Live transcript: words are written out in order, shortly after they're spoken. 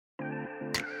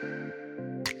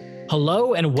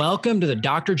Hello and welcome to the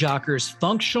Dr. Jockers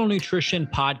Functional Nutrition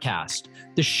Podcast,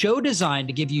 the show designed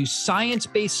to give you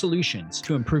science-based solutions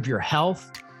to improve your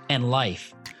health and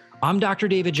life. I'm Dr.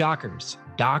 David Jockers,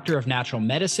 doctor of natural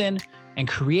medicine and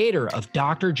creator of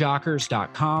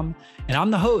drjockers.com, and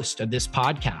I'm the host of this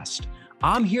podcast.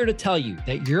 I'm here to tell you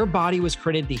that your body was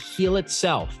created to heal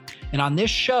itself. And on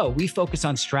this show, we focus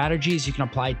on strategies you can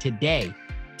apply today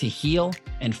to heal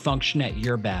and function at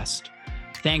your best.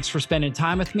 Thanks for spending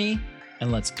time with me,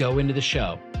 and let's go into the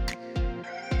show.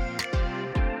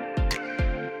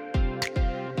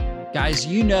 Guys,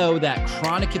 you know that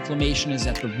chronic inflammation is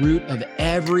at the root of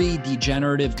every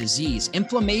degenerative disease.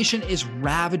 Inflammation is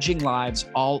ravaging lives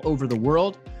all over the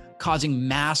world, causing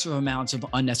massive amounts of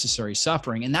unnecessary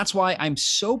suffering. And that's why I'm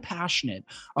so passionate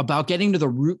about getting to the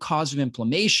root cause of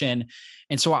inflammation.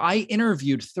 And so I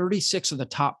interviewed 36 of the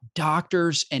top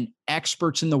doctors and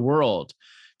experts in the world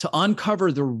to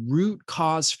uncover the root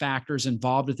cause factors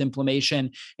involved with inflammation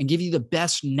and give you the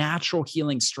best natural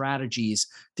healing strategies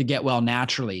to get well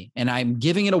naturally. And I'm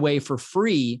giving it away for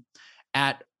free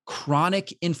at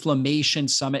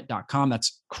chronicinflammationsummit.com.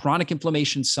 That's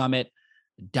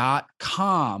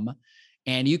chronicinflammationsummit.com.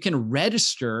 And you can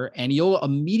register and you'll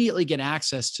immediately get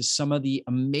access to some of the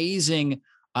amazing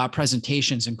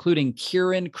presentations, including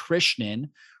Kiran Krishnan,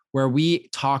 where we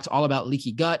talked all about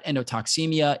leaky gut,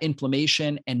 endotoxemia,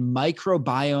 inflammation, and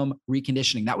microbiome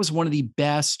reconditioning. That was one of the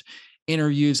best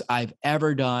interviews I've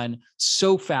ever done.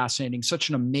 So fascinating, such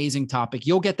an amazing topic.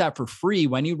 You'll get that for free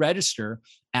when you register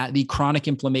at the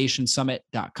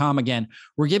chronicinflammationsummit.com. Again,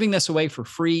 we're giving this away for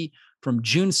free from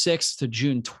June 6th to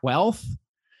June 12th.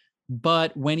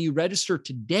 But when you register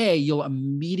today, you'll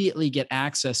immediately get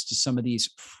access to some of the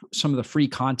free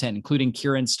content, including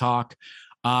Kiran's talk.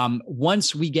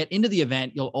 Once we get into the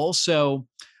event, you'll also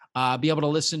be able to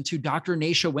listen to Dr.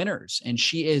 Nasha Winters, and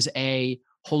she is a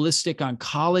holistic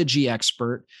oncology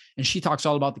expert, and she talks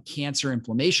all about the cancer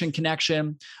inflammation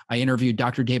connection. I interviewed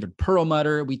Dr. David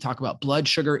Perlmutter. We talk about blood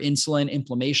sugar, insulin,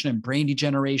 inflammation, and brain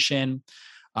degeneration.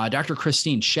 Dr.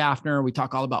 Christine Schaffner, we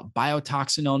talk all about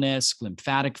biotoxin illness,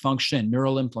 lymphatic function, and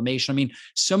neural inflammation. I mean,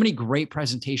 so many great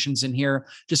presentations in here.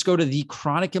 Just go to the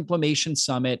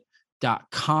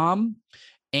chronicinflammationsummit.com.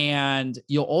 And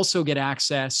you'll also get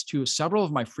access to several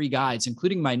of my free guides,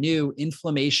 including my new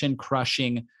inflammation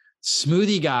crushing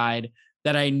smoothie guide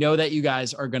that I know that you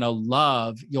guys are going to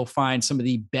love. You'll find some of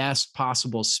the best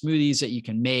possible smoothies that you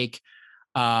can make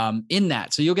in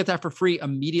that. So you'll get that for free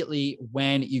immediately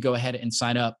when you go ahead and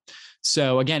sign up.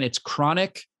 So again, it's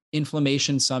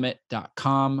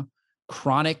chronicinflammationsummit.com.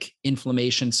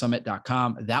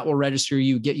 chronicinflammationsummit.com. That will register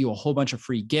you, get you a whole bunch of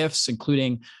free gifts,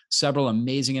 including several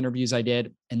amazing interviews I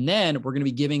did. And then we're going to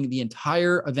be giving the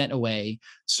entire event away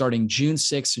starting June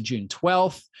 6th to June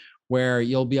 12th, where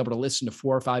you'll be able to listen to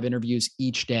 4 or 5 interviews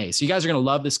each day. So you guys are going to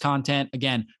love this content.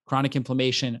 Again,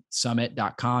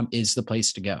 chronicinflammationsummit.com is the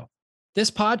place to go.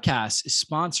 This podcast is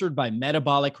sponsored by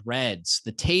Metabolic Reds,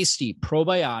 the tasty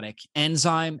probiotic,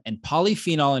 enzyme, and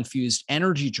polyphenol-infused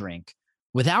energy drink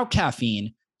without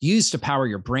caffeine, used to power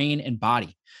your brain and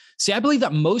body. See, I believe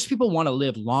that most people want to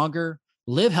live longer,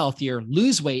 live healthier,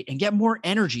 lose weight, and get more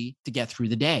energy to get through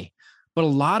the day. But a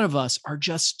lot of us are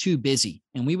just too busy,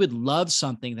 and we would love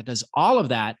something that does all of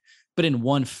that, but in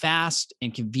one fast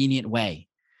and convenient way.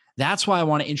 That's why I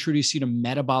want to introduce you to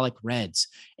Metabolic Reds,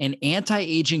 an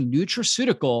anti-aging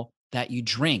nutraceutical that you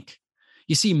drink.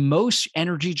 You see, most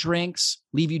energy drinks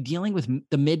leave you dealing with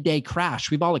the midday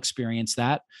crash. We've all experienced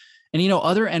that. And,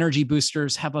 other energy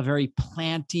boosters have a very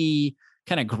planty,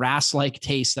 kind of grass-like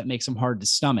taste that makes them hard to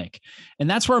stomach. And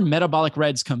that's where Metabolic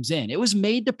Reds comes in. It was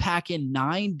made to pack in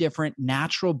 9 different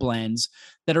natural blends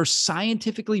that are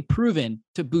scientifically proven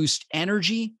to boost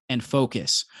energy and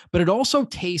focus. But it also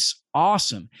tastes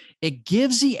awesome. It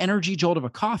gives the energy jolt of a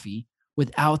coffee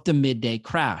without the midday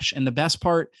crash. And the best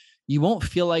part, you won't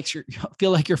feel like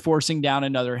you're forcing down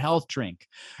another health drink.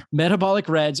 Metabolic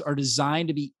Reds are designed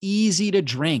to be easy to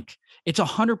drink. It's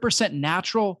 100%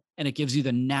 natural, and it gives you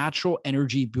the natural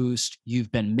energy boost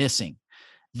you've been missing.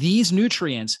 These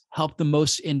nutrients help the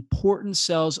most important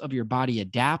cells of your body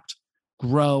adapt,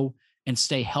 grow, and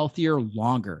stay healthier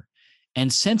longer.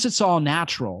 And since it's all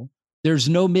natural, there's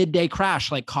no midday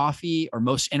crash like coffee or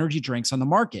most energy drinks on the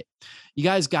market. You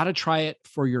guys got to try it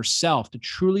for yourself to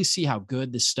truly see how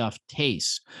good this stuff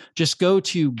tastes. Just go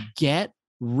to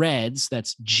GetReds,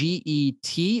 that's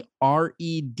GETREDS,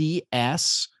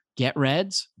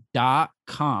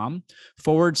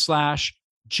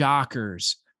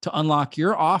 getreds.com/jockers to unlock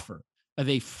your offer of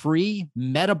a free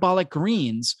metabolic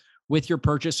greens with your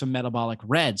purchase of Metabolic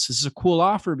Reds. This is a cool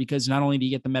offer because not only do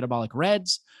you get the Metabolic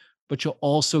Reds, but you'll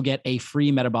also get a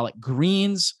free metabolic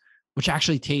greens, which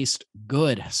actually taste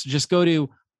good. So just go to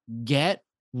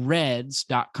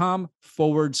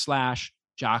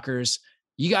getreds.com/jockers.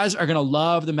 You guys are going to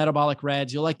love the metabolic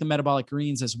reds. You'll like the metabolic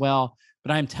greens as well.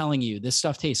 But I'm telling you, this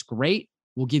stuff tastes great.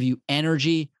 Will give you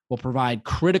energy, will provide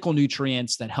critical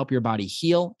nutrients that help your body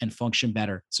heal and function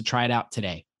better. So try it out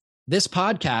today. This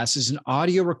podcast is an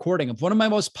audio recording of one of my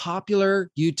most popular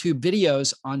YouTube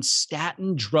videos on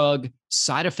statin drug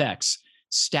side effects.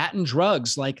 Statin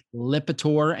drugs like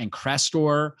Lipitor and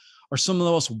Crestor are some of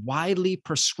the most widely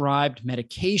prescribed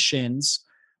medications.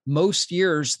 Most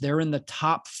years, they're in the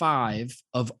top 5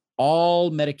 of all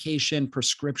medication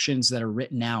prescriptions that are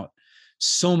written out.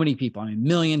 So many people,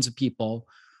 millions of people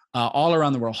all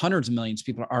around the world, hundreds of millions of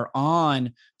people are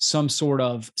on some sort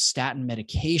of statin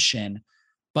medication,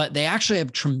 but they actually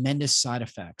have tremendous side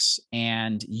effects.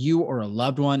 And you or a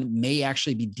loved one may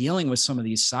actually be dealing with some of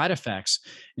these side effects.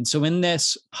 And so in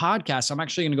this podcast, I'm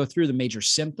actually going to go through the major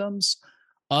symptoms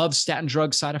of statin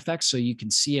drug side effects, so you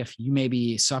can see if you may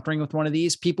be suffering with one of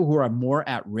these. People who are more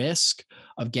at risk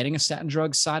of getting a statin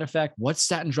drug side effect, what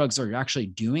statin drugs are you actually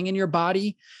doing in your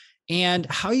body, and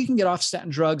how you can get off statin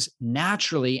drugs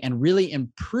naturally and really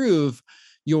improve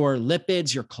your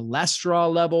lipids, your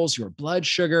cholesterol levels, your blood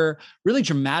sugar, really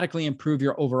dramatically improve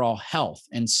your overall health.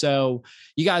 And so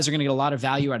you guys are going to get a lot of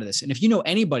value out of this. And if you know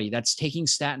anybody that's taking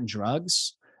statin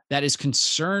drugs, that is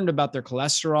concerned about their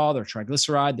cholesterol, their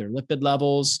triglyceride, their lipid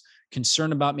levels,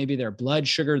 concerned about maybe their blood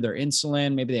sugar, their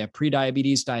insulin, maybe they have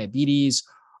prediabetes, diabetes,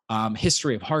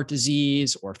 history of heart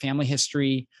disease, or family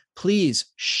history, please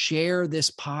share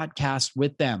this podcast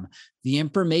with them. The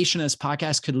information in this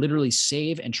podcast could literally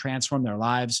save and transform their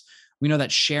lives. We know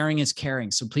that sharing is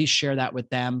caring, so please share that with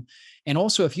them. And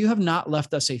also, if you have not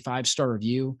left us a 5-star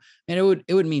review, and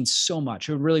it would mean so much.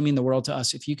 It would really mean the world to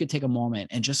us if you could take a moment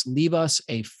and just leave us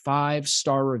a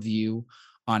 5-star review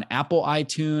on Apple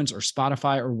iTunes or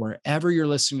Spotify or wherever you're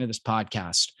listening to this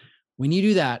podcast. When you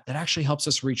do that, that actually helps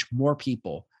us reach more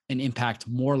people and impact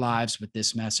more lives with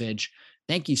this message.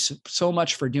 Thank you so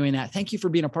much for doing that. Thank you for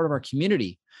being a part of our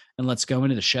community. And let's go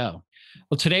into the show.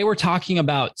 Well, today we're talking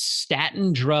about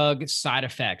statin drug side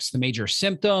effects, the major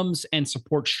symptoms and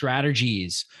support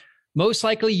strategies. Most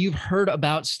likely you've heard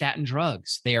about statin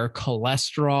drugs. They are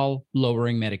cholesterol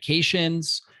lowering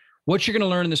medications. What you're going to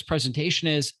learn in this presentation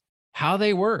is how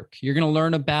they work. You're going to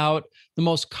learn about the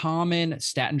most common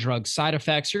statin drug side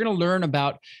effects. You're going to learn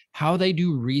about how they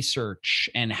do research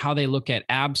and how they look at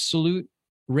absolute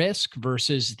risk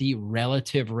versus the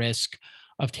relative risk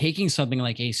of taking something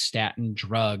like a statin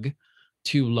drug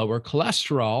to lower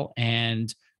cholesterol,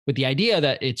 and with the idea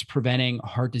that it's preventing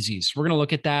heart disease. We're going to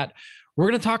look at that. We're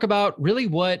going to talk about really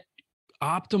what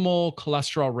optimal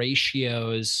cholesterol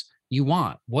ratios you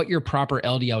want, what your proper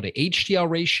LDL to HDL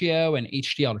ratio and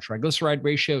HDL to triglyceride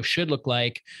ratio should look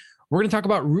like. We're going to talk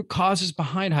about root causes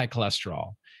behind high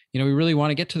cholesterol. We really want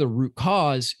to get to the root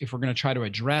cause if we're going to try to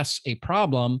address a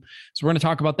problem. So we're going to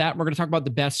talk about that. We're going to talk about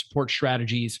the best support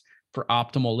strategies for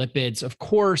optimal lipids. Of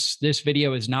course, this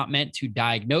video is not meant to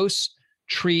diagnose,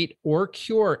 treat, or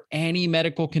cure any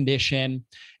medical condition,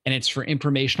 and it's for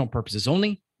informational purposes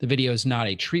only. The video is not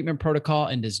a treatment protocol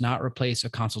and does not replace a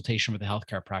consultation with a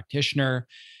healthcare practitioner.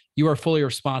 You are fully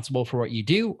responsible for what you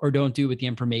do or don't do with the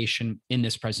information in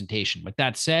this presentation. With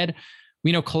that said,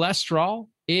 we know cholesterol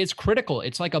is critical.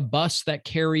 It's like a bus that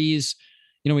carries,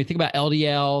 when we think about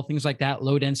LDL, things like that,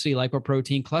 low density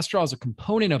lipoprotein. Cholesterol is a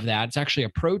component of that. It's actually a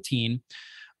protein,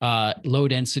 low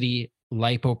density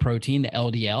lipoprotein, the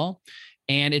LDL,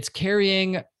 and it's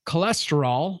carrying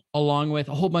cholesterol along with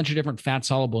a whole bunch of different fat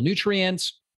soluble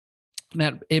nutrients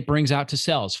that it brings out to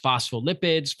cells,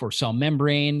 phospholipids for cell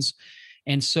membranes.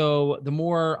 And so the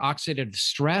more oxidative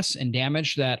stress and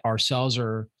damage that our cells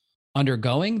are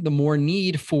undergoing, the more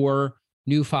need for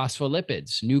new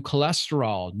phospholipids, new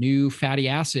cholesterol, new fatty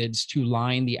acids to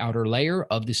line the outer layer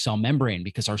of the cell membrane,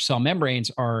 because our cell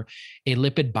membranes are a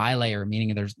lipid bilayer,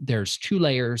 meaning there's 2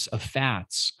 layers of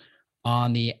fats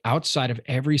on the outside of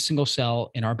every single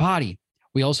cell in our body.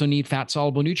 We also need fat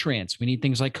soluble nutrients. We need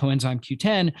things like coenzyme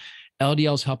Q10.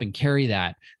 LDL is helping carry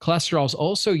that. Cholesterol is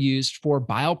also used for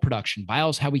bile production. Bile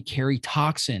is how we carry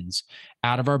toxins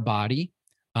out of our body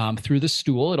through the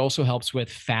stool. It also helps with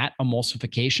fat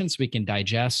emulsification so we can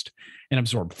digest and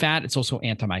absorb fat. It's also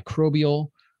antimicrobial.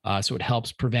 So it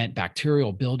helps prevent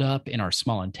bacterial buildup in our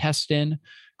small intestine.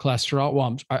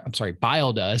 Cholesterol, I'm sorry,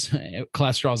 bile does.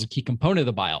 Cholesterol is a key component of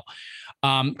the bile.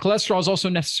 Cholesterol is also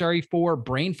necessary for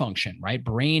brain function, right?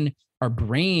 Our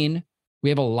brain, we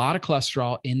have a lot of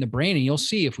cholesterol in the brain, and you'll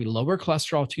see if we lower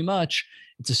cholesterol too much,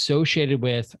 it's associated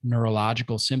with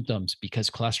neurological symptoms because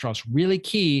cholesterol is really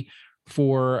key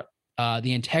for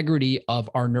the integrity of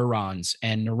our neurons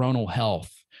and neuronal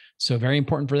health. So very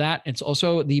important for that. It's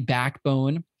also the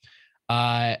backbone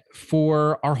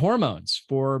for our hormones,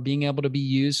 for being able to be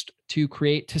used to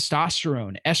create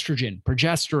testosterone, estrogen,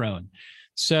 progesterone.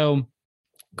 So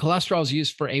cholesterol is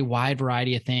used for a wide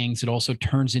variety of things. It also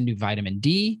turns into vitamin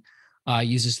D,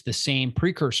 uses the same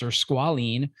precursor,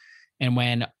 squalene. And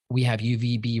when we have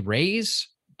UVB rays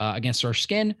against our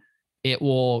skin, it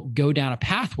will go down a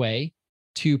pathway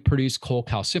to produce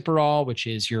cholecalciferol, which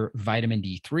is your vitamin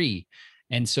D3.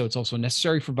 And so it's also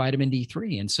necessary for vitamin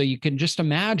D3. And so you can just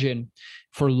imagine,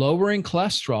 for lowering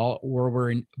cholesterol,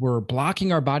 or we're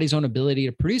blocking our body's own ability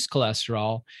to produce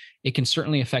cholesterol, it can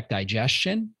certainly affect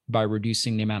digestion by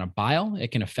reducing the amount of bile.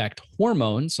 It can affect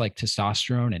hormones like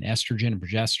testosterone and estrogen and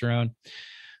progesterone.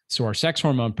 So our sex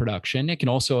hormone production. It can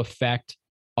also affect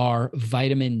our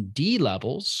vitamin D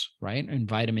levels, right? And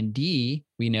vitamin D,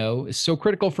 we know, is so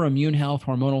critical for immune health,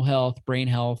 hormonal health, brain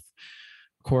health,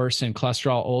 of course, and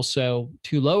cholesterol also,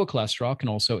 too low a cholesterol can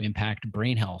also impact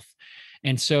brain health.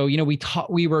 And so,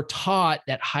 we were taught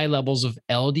that high levels of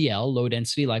LDL, low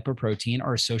density lipoprotein,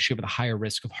 are associated with a higher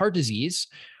risk of heart disease.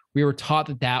 We were taught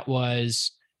that that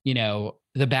was,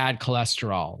 the bad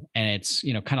cholesterol, and it's,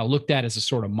 kind of looked at as a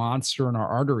sort of monster in our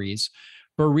arteries.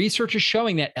 But research is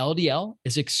showing that LDL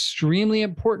is extremely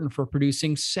important for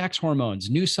producing sex hormones,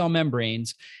 new cell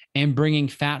membranes, and bringing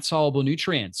fat-soluble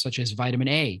nutrients such as vitamin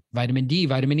A, vitamin D,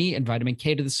 vitamin E, and vitamin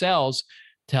K to the cells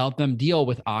to help them deal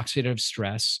with oxidative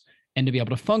stress and to be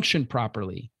able to function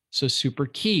properly. So super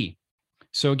key.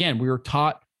 So again, we were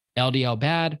taught LDL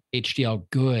bad, HDL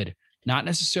good, not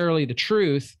necessarily the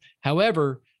truth.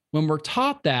 However, when we're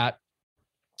taught that,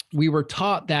 we were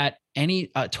taught that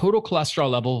any total cholesterol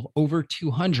level over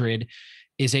 200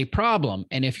 is a problem.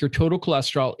 And if your total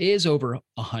cholesterol is over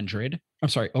 200,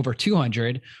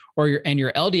 or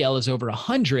your LDL is over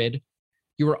 100,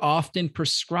 you are often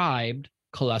prescribed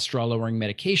cholesterol lowering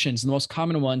medications. The most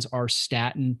common ones are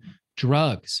statin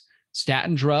drugs.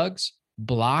 Statin drugs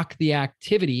block the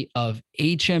activity of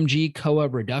HMG-CoA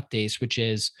reductase, which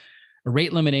is a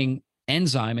rate limiting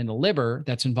enzyme in the liver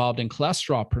that's involved in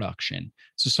cholesterol production.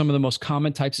 So some of the most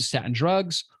common types of statin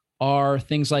drugs are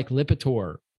things like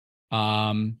Lipitor,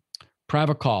 Pravachol,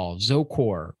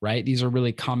 Zocor, right? These are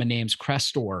really common names.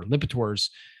 Crestor, Lipitor's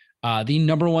the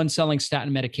number one selling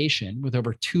statin medication, with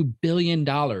over $2 billion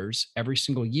every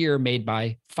single year made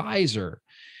by Pfizer.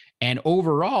 And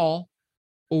overall,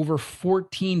 over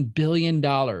 $14 billion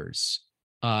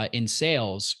in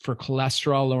sales for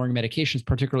cholesterol lowering medications,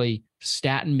 particularly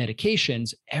statin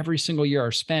medications, every single year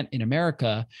are spent in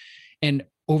America. And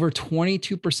over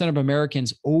 22% of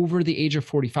Americans over the age of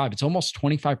 45, it's almost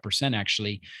 25%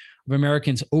 actually, of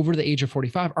Americans over the age of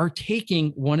 45 are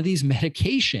taking one of these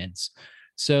medications.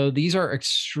 So these are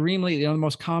extremely, some of the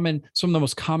most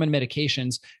common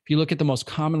medications. If you look at the most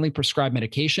commonly prescribed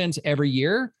medications every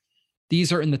year,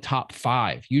 these are in the top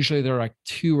 5. Usually they're like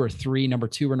 2 or 3, number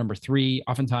 2 or number 3,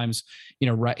 oftentimes,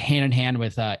 right hand in hand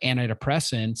with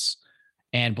antidepressants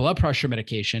and blood pressure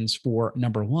medications for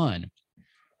number 1.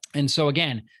 And so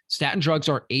again, statin drugs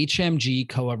are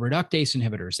HMG-CoA reductase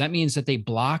inhibitors. That means that they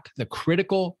block the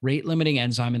critical rate limiting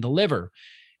enzyme in the liver.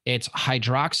 It's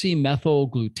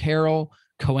hydroxymethylglutarate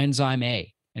coenzyme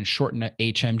A, and shortened to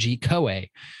HMG-CoA.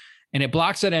 And it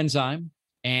blocks that enzyme,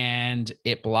 and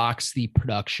it blocks the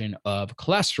production of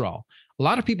cholesterol. A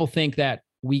lot of people think that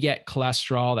we get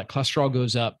cholesterol, that cholesterol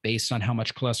goes up based on how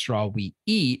much cholesterol we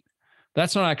eat.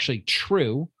 That's not actually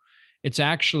true. It's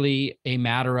actually a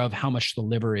matter of how much the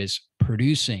liver is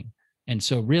producing. And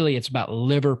so really it's about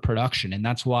liver production. And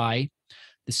that's why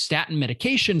the statin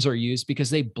medications are used, because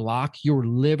they block your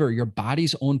liver, your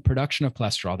body's own production of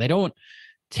cholesterol. They don't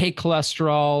take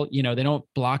cholesterol, they don't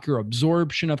block your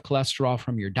absorption of cholesterol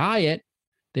from your diet.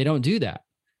 They don't do that,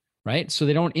 right? So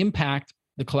they don't impact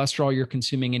the cholesterol you're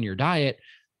consuming in your diet.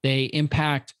 They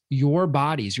impact your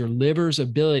body's, your liver's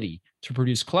ability to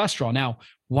produce cholesterol. Now,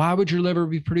 why would your liver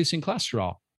be producing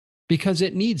cholesterol? Because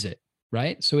it needs it,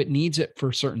 right? So it needs it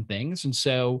for certain things. And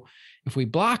so if we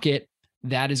block it,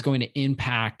 that is going to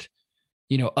impact,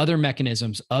 other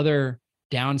mechanisms, other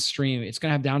downstream, it's going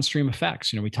to have downstream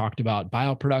effects. We talked about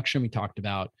bile production, we talked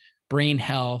about brain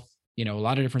health, a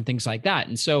lot of different things like that.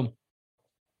 And so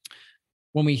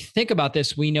when we think about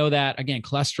this, we know that, again,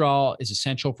 cholesterol is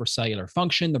essential for cellular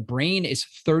function. The brain is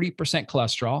 30%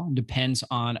 cholesterol and depends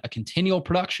on a continual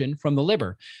production from the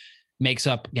liver. Makes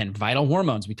up, again, vital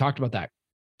hormones. We talked about that.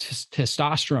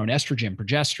 Testosterone, estrogen,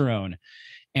 progesterone.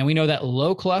 And we know that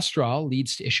low cholesterol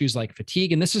leads to issues like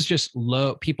fatigue. And this is just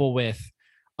low people with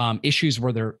issues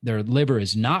where their liver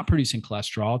is not producing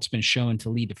cholesterol. It's been shown to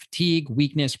lead to fatigue,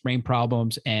 weakness, brain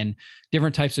problems, and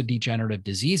different types of degenerative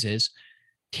diseases.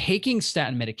 Taking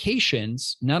statin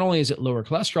medications, not only is it lower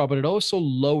cholesterol, but it also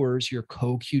lowers your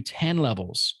CoQ10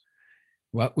 levels,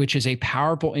 which is a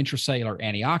powerful intracellular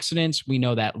antioxidant. We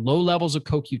know that low levels of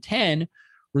CoQ10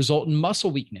 result in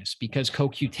muscle weakness because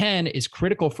CoQ10 is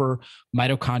critical for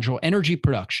mitochondrial energy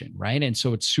production, right? And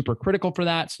so it's super critical for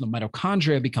that. So the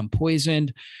mitochondria become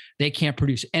poisoned. They can't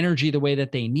produce energy the way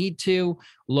that they need to,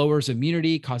 lowers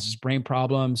immunity, causes brain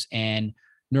problems and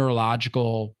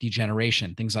neurological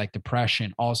degeneration. Things like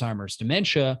depression, Alzheimer's,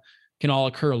 dementia can all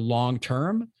occur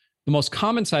long-term. The most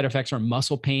common side effects are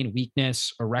muscle pain,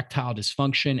 weakness, erectile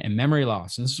dysfunction, and memory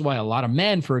loss. And this is why a lot of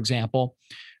men, for example,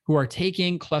 who are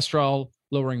taking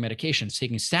cholesterol-lowering medications,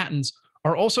 taking statins,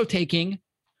 are also taking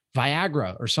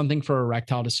Viagra or something for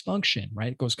erectile dysfunction,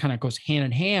 right? It goes hand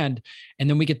in hand. And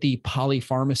then we get the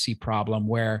polypharmacy problem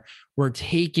where we're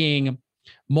taking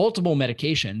multiple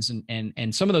medications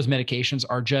and some of those medications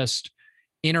are just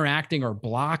interacting or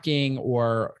blocking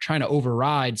or trying to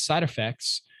override side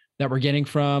effects that we're getting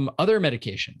from other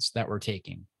medications that we're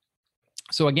taking.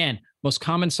 So again, most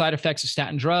common side effects of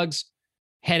statin drugs,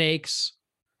 headaches,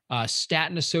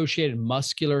 statin-associated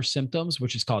muscular symptoms,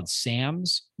 which is called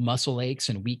SAMS, muscle aches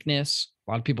and weakness.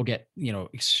 A lot of people get,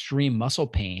 extreme muscle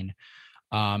pain.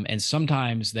 And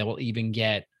sometimes they will even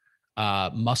get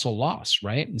muscle loss,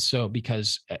 right? And so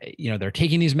because, they're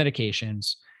taking these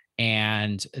medications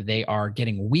and they are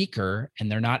getting weaker and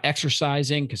they're not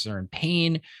exercising because they're in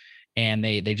pain and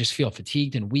they just feel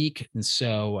fatigued and weak. And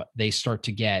so they start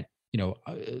to get,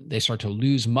 they start to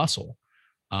lose muscle,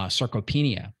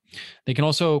 sarcopenia. They can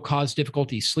also cause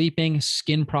difficulty sleeping,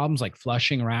 skin problems like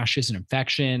flushing, rashes, and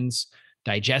infections,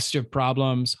 digestive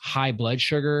problems, high blood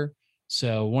sugar.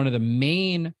 So one of the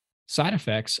main side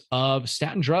effects of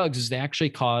statin drugs is they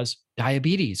actually cause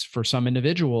diabetes for some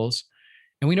individuals.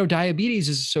 And we know diabetes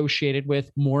is associated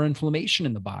with more inflammation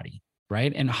in the body,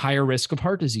 right? And higher risk of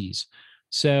heart disease.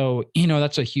 So,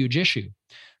 that's a huge issue.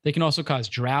 They can also cause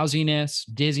drowsiness,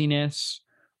 dizziness,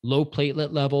 low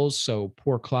platelet levels, so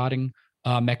poor clotting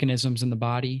mechanisms in the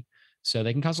body. So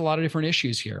they can cause a lot of different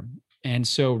issues here. And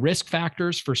so risk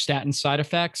factors for statin side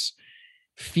effects,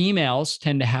 females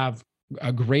tend to have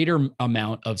a greater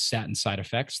amount of statin side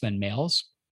effects than males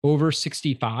over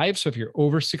 65. So if you're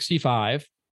over 65,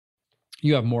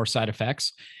 you have more side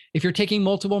effects. If you're taking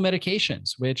multiple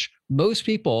medications, which most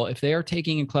people, if they are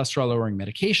taking a cholesterol lowering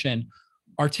medication,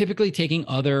 are typically taking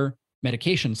other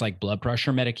medications like blood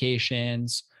pressure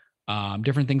medications,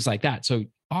 different things like that. So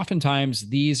oftentimes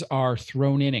these are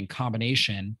thrown in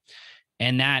combination,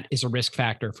 and that is a risk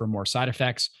factor for more side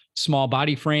effects. Small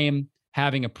body frame,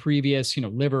 having a previous,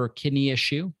 liver, kidney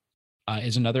issue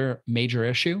is another major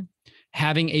issue.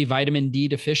 Having a vitamin D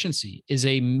deficiency is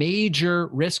a major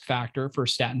risk factor for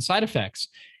statin side effects.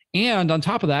 And on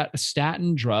top of that, a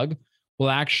statin drug will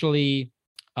actually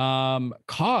contribute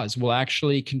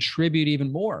even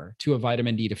more to a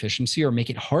vitamin D deficiency or make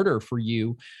it harder for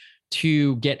you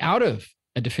to get out of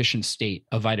a deficient state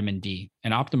of vitamin D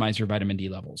and optimize your vitamin D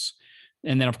levels.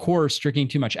 And then, of course, drinking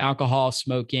too much alcohol,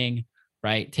 smoking,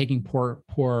 right? Taking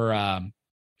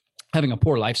having a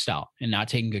poor lifestyle and not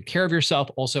taking good care of yourself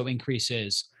also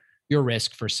increases your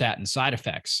risk for statin side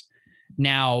effects.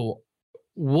 Now,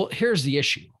 here's the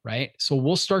issue, right? So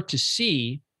we'll start to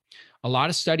see a lot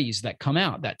of studies that come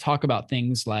out that talk about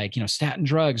things like, statin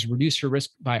drugs reduce your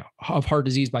risk of heart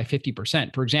disease by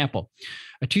 50%. For example,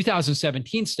 a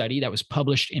 2017 study that was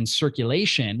published in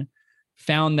Circulation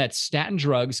found that statin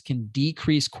drugs can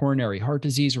decrease coronary heart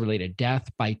disease related death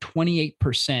by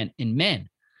 28% in men.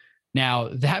 Now,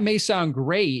 that may sound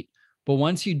great, but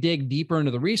once you dig deeper into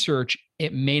the research,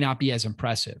 it may not be as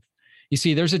impressive. You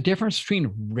see, there's a difference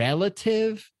between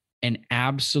relative and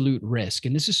absolute risk.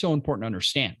 And this is so important to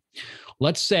understand.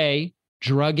 Let's say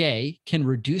drug A can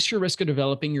reduce your risk of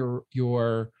developing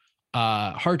your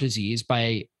heart disease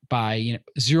by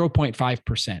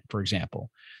 0.5%, for example.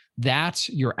 That's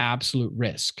your absolute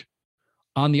risk.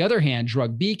 On the other hand,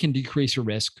 drug B can decrease your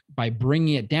risk by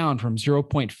bringing it down from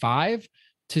 0.5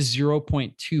 to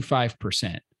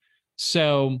 0.25%.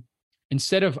 So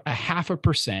instead of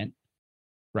 0.5%,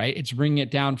 right, it's bringing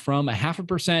it down from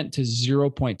 0.5% to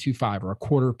 0.25 or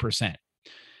 0.25%.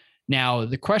 Now,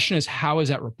 the question is, how is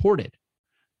that reported?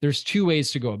 There's two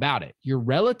ways to go about it. Your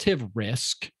relative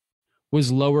risk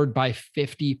was lowered by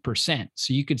 50%.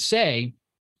 So you could say,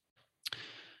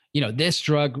 this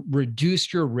drug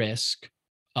reduced your risk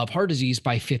of heart disease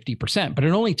by 50%, but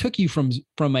it only took you from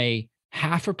a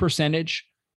 0.5%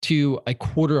 to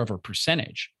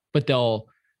 0.25%. But they'll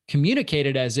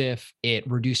communicated as if it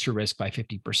reduced your risk by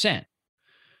 50%.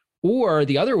 Or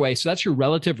the other way, so that's your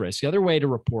relative risk. The other way to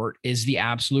report is the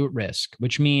absolute risk,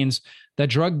 which means that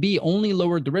drug B only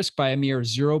lowered the risk by a mere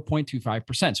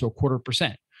 0.25%, so a quarter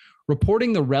percent.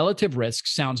 Reporting the relative risk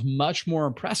sounds much more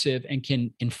impressive and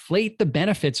can inflate the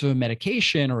benefits of a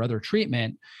medication or other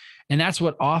treatment. And that's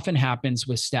what often happens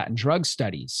with statin drug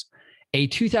studies. A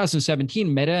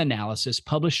 2017 meta-analysis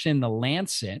published in The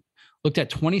Lancet looked at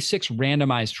 26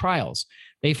 randomized trials.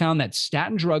 They found that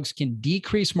statin drugs can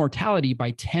decrease mortality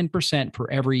by 10%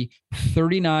 for every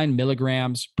 39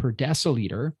 milligrams per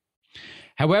deciliter.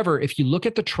 However, if you look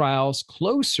at the trials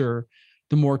closer,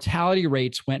 the mortality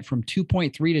rates went from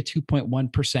 2.3 to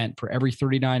 2.1% for every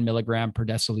 39 milligram per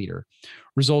deciliter,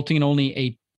 resulting in only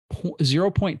a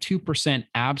 0.2%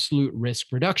 absolute risk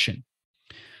reduction.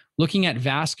 Looking at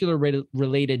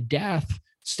vascular-related death,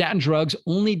 statin drugs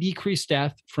only decrease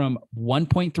death from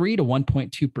 1.3 to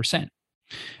 1.2%.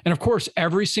 And of course,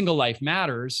 every single life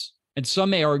matters. And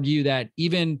some may argue that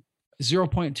even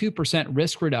 0.2%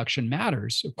 risk reduction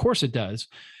matters. Of course it does.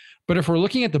 But if we're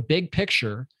looking at the big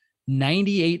picture,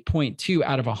 98.2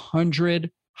 out of 100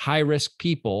 high-risk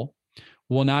people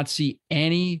will not see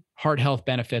any heart health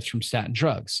benefits from statin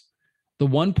drugs. The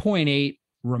 1.8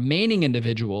 remaining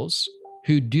individuals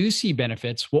who do see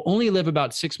benefits will only live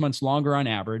about 6 months longer on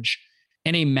average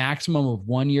and a maximum of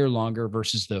 1 year longer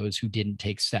versus those who didn't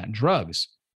take statin drugs.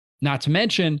 Not to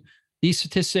mention, these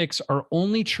statistics are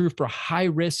only true for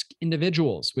high-risk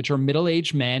individuals, which are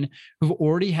middle-aged men who've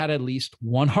already had at least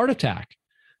one heart attack.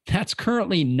 That's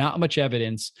currently not much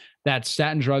evidence that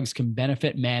statin drugs can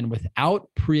benefit men without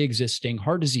pre-existing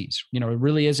heart disease. It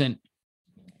really isn't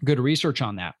good research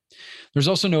on that. There's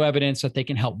also no evidence that they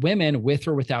can help women with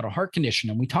or without a heart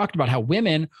condition. And we talked about how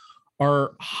women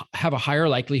have a higher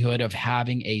likelihood of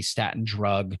having a statin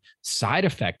drug side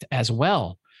effect as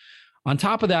well. On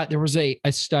top of that, there was a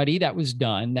study that was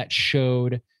done that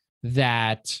showed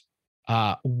that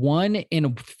 1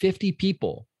 in 50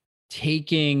 people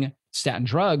taking statin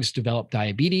drugs developed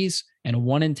diabetes, and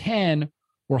 1 in 10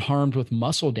 were harmed with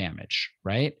muscle damage,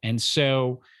 right? And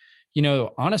so,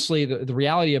 honestly, the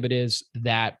reality of it is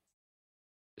that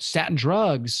statin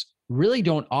drugs really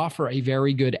don't offer a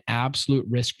very good absolute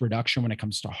risk reduction when it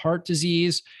comes to heart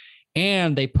disease,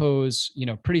 and they pose,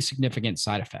 pretty significant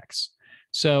side effects.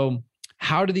 So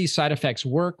how do these side effects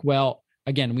work? Well,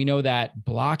 again, we know that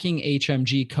blocking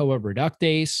HMG-CoA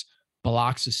reductase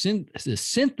blocks the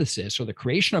synthesis or the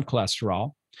creation of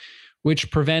cholesterol,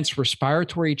 which prevents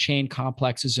respiratory chain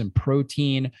complexes and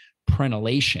protein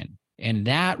prenylation. And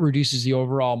that reduces the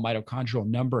overall mitochondrial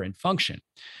number and function.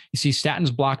 You see,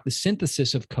 statins block the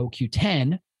synthesis of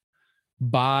CoQ10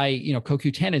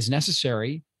 CoQ10 is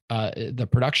necessary. The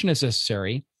production is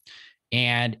necessary.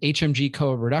 And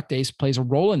HMG-CoA reductase plays a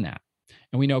role in that.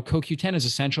 And we know CoQ10 is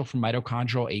essential for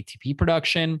mitochondrial ATP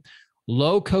production.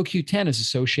 Low CoQ10 is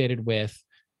associated with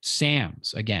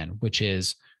SAMS, again, which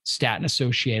is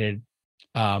statin-associated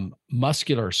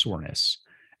muscular soreness.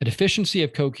 A deficiency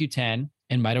of CoQ10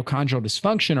 and mitochondrial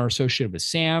dysfunction are associated with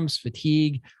SAMS,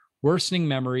 fatigue, worsening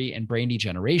memory and brain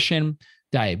degeneration,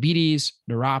 diabetes,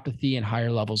 neuropathy, and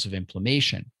higher levels of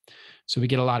inflammation. So we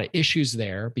get a lot of issues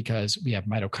there because we have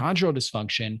mitochondrial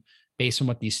dysfunction based on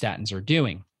what these statins are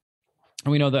doing.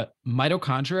 And we know that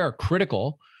mitochondria are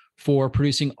critical for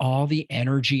producing all the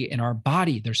energy in our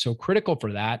body. They're so critical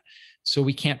for that. So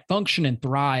we can't function and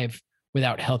thrive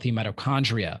without healthy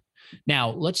mitochondria. Now,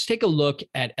 let's take a look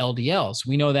at LDLs.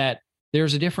 We know that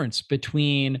there's a difference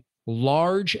between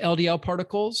large LDL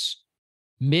particles,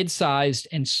 mid-sized,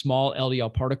 and small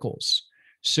LDL particles.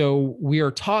 So we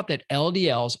are taught that all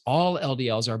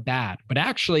LDLs are bad, but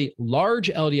actually large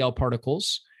LDL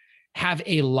particles have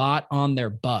a lot on their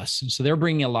bus. And so they're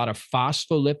bringing a lot of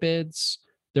phospholipids,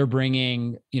 they're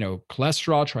bringing,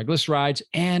 cholesterol, triglycerides,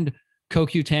 and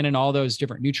CoQ10 and all those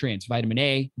different nutrients, vitamin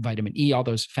A, vitamin E, all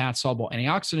those fat-soluble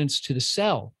antioxidants to the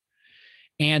cell.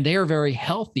 And they are very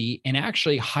healthy. And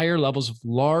actually higher levels of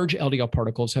large LDL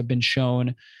particles have been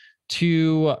shown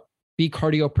to be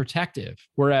cardioprotective,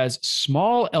 whereas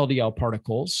small LDL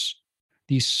particles,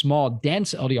 these small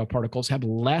dense LDL particles, have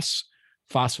less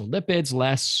phospholipids,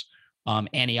 less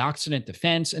antioxidant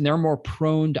defense, and they're more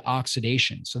prone to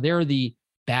oxidation. So they're the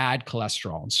bad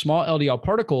cholesterol. And small LDL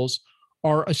particles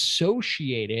are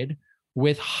associated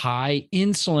with high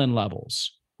insulin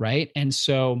levels, right? And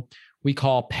so we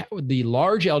call the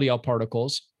large LDL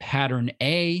particles pattern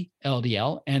A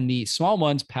LDL and the small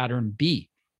ones pattern B.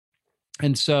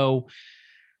 And so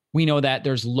we know that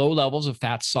there's low levels of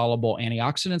fat-soluble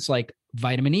antioxidants like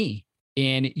vitamin E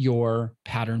in your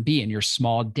pattern B, in your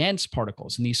small dense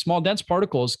particles. And these small dense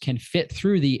particles can fit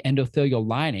through the endothelial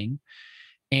lining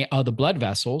of the blood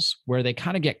vessels, where they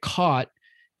kind of get caught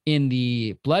in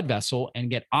the blood vessel and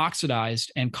get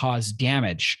oxidized and cause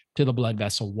damage to the blood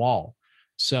vessel wall.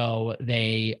 So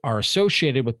they are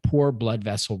associated with poor blood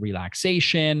vessel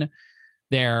relaxation.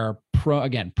 They're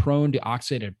prone to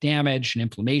oxidative damage and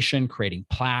inflammation, creating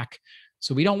plaque.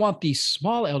 So we don't want these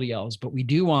small LDLs, but we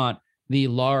do want the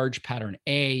large pattern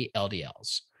A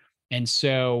LDLs. And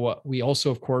so we also,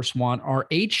 of course, want our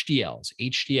HDLs.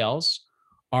 HDLs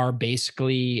are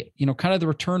basically, kind of the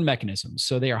return mechanism.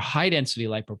 So they are high density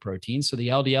lipoproteins. So the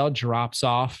LDL drops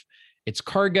off its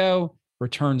cargo,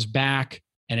 returns back,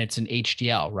 and it's an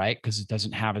HDL, right? Because it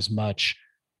doesn't have as much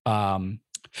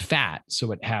fat.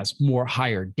 So it has more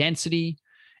higher density,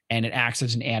 and it acts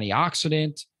as an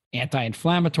antioxidant,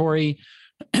 anti-inflammatory,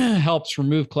 helps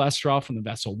remove cholesterol from the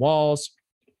vessel walls,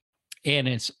 and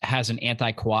it has an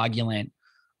anticoagulant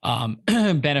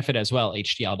benefit as well,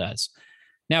 HDL does.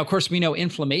 Now, of course, we know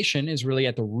inflammation is really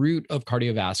at the root of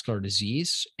cardiovascular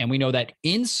disease. And we know that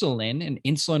insulin and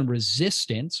insulin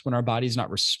resistance, when our body's not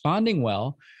responding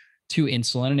well to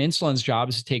insulin, and insulin's job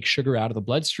is to take sugar out of the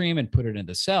bloodstream and put it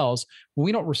into cells. When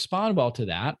we don't respond well to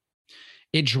that,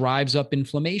 it drives up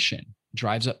inflammation,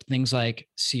 drives up things like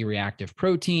C-reactive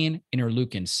protein,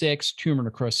 interleukin-6, tumor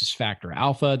necrosis factor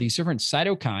alpha, these different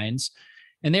cytokines,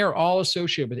 and they are all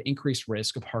associated with increased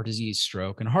risk of heart disease,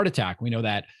 stroke, and heart attack. We know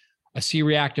that a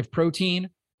C-reactive protein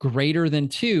greater than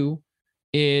 2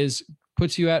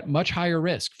 puts you at much higher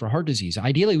risk for heart disease.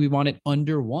 Ideally, we want it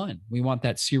under 1. We want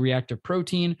that C-reactive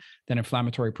protein, that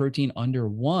inflammatory protein under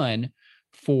 1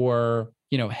 for,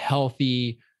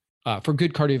 healthy, for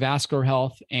good cardiovascular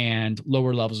health and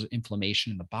lower levels of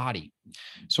inflammation in the body.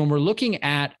 So when we're looking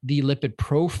at the lipid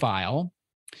profile,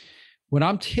 what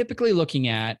I'm typically looking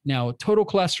at now, total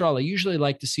cholesterol, I usually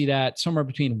like to see that somewhere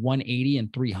between 180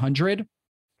 and 300.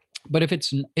 But if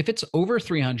it's over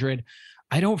 300,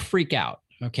 I don't freak out,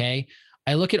 okay?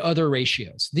 I look at other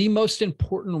ratios. The most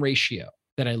important ratio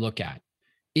that I look at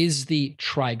is the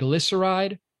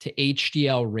triglyceride to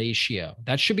HDL ratio.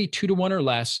 That should be 2-to-1 or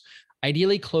less,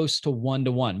 ideally close to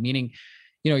 1-to-1, meaning,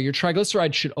 your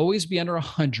triglyceride should always be under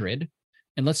 100.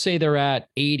 And let's say they're at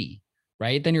 80,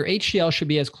 right? Then your HDL should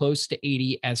be as close to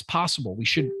 80 as possible. We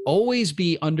should always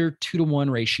be under 2-to-1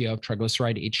 ratio of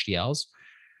triglyceride to HDLs.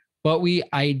 But we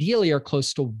ideally are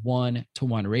close to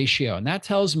 1-to-1 ratio. And that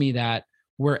tells me that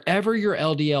wherever your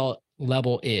LDL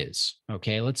level is,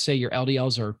 okay, let's say your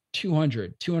LDLs are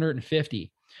 200,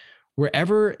 250,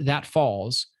 wherever that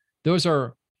falls, those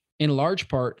are in large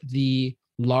part the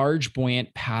large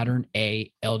buoyant pattern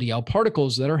A LDL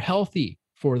particles that are healthy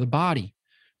for the body.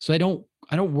 So I don't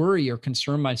worry or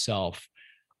concern myself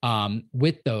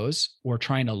with those or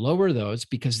trying to lower those,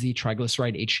 because the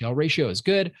triglyceride HDL ratio is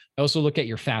good. I also look at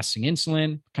your fasting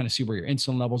insulin, kind of see where your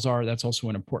insulin levels are. That's also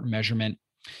an important measurement.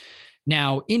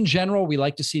 Now, in general, we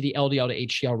like to see the LDL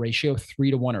to HDL ratio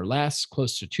 3-to-1 or less,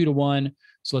 close to 2-to-1.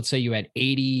 So let's say you had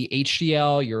 80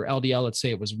 HDL, your LDL, let's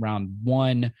say it was around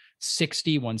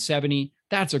 160, 170.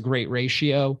 That's a great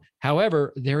ratio.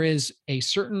 However, there is a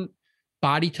certain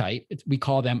body type, we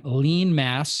call them lean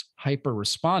mass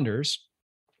hyperresponders,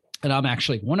 and I'm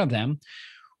actually one of them,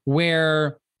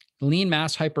 where lean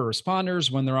mass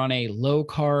hyperresponders, when they're on a low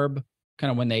carb, kind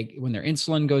of when their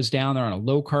insulin goes down, they're on a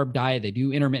low carb diet, they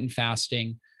do intermittent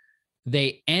fasting,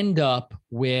 they end up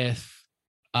with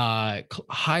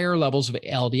higher levels of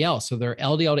LDL. So their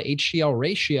LDL to HDL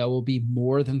ratio will be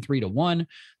more than 3-to-1.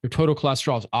 Their total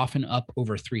cholesterol is often up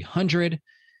over 300.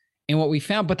 And what we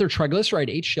found, but their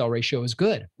triglyceride HDL ratio is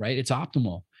good, right? It's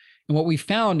optimal. And what we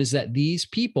found is that these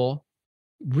people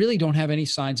really don't have any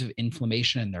signs of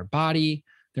inflammation in their body.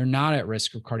 They're not at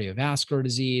risk of cardiovascular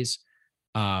disease.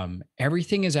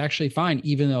 Everything is actually fine,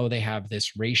 even though they have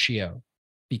this ratio,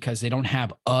 because they don't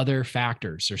have other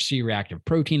factors. Their C-reactive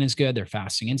protein is good. Their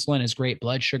fasting insulin is great.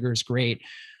 Blood sugar is great.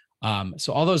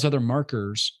 So all those other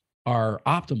markers are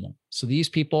optimal. So these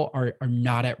people are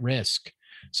not at risk.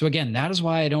 So again, that is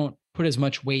why I don't put as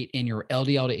much weight in your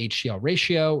LDL to HDL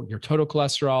ratio, your total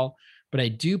cholesterol, but I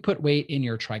do put weight in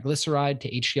your triglyceride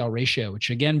to HDL ratio, which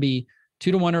again be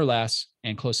 2-to-1 or less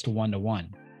and close to 1-to-1.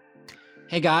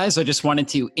 Hey guys, I just wanted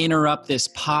to interrupt this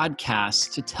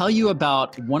podcast to tell you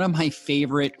about one of my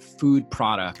favorite food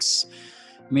products.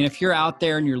 I mean, if you're out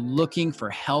there and you're looking for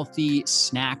healthy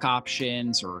snack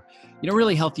options or,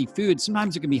 really healthy food,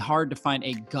 sometimes it can be hard to find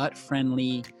a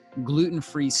gut-friendly,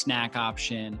 gluten-free snack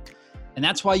option. And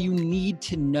that's why you need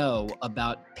to know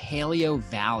about Paleo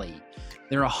Valley.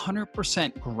 Their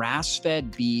 100%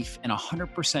 grass-fed beef and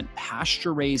 100%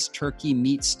 pasture-raised turkey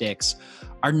meat sticks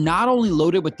are not only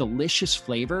loaded with delicious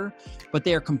flavor, but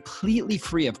they are completely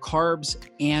free of carbs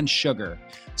and sugar.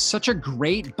 Such a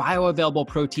great bioavailable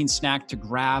protein snack to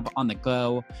grab on the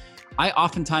go. I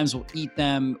oftentimes will eat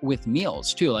them with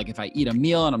meals too. Like if I eat a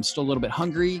meal and I'm still a little bit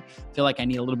hungry, feel like I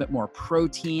need a little bit more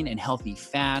protein and healthy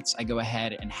fats, I go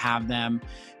ahead and have them.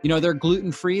 You know, they're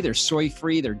gluten-free, they're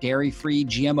soy-free, they're dairy-free,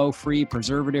 GMO-free,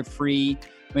 preservative-free.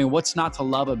 I mean, what's not to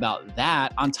love about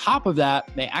that? On top of that,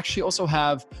 they actually also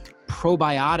have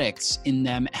probiotics in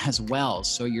them as well.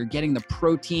 So you're getting the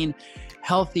protein,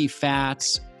 healthy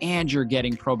fats, and you're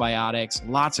getting probiotics,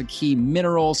 lots of key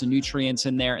minerals and nutrients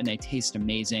in there, and they taste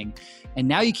amazing. And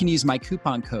now you can use my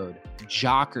coupon code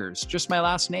JOCKERS, just my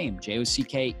last name,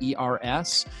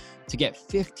 JOCKERS, to get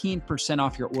 15%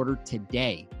 off your order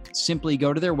today. Simply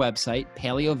go to their website,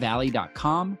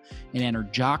 paleovalley.com, and enter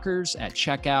JOCKERS at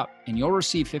checkout, and you'll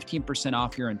receive 15%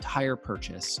 off your entire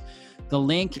purchase. The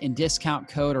link and discount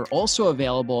code are also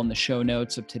available in the show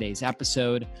notes of today's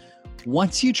episode.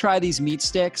 Once you try these meat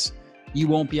sticks, you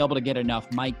won't be able to get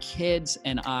enough. My kids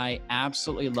and I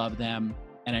absolutely love them,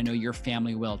 and I know your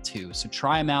family will too. So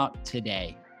try them out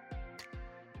today.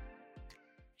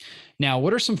 Now,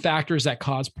 what are some factors that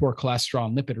cause poor cholesterol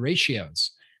and lipid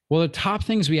ratios? Well, the top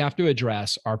things we have to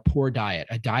address are poor diet,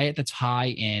 a diet that's high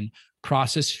in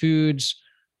processed foods,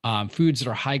 foods that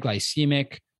are high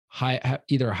glycemic,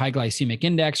 either a high glycemic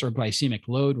index or glycemic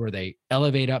load, where they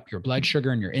elevate up your blood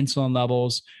sugar and your insulin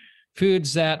levels.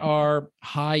 Foods that are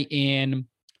high in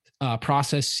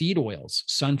processed seed oils,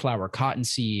 sunflower,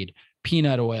 cottonseed,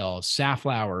 peanut oil,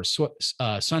 safflower,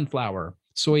 sunflower,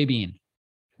 soybean,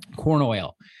 corn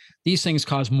oil. These things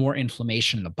cause more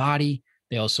inflammation in the body.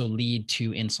 They also lead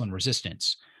to insulin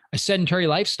resistance. A sedentary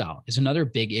lifestyle is another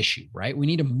big issue, right? We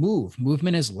need to move.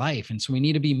 Movement is life. And so we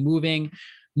need to be moving.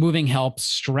 Moving helps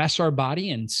stress our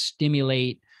body and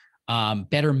stimulate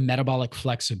better metabolic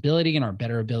flexibility and our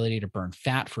better ability to burn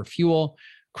fat for fuel.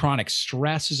 Chronic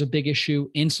stress is a big issue.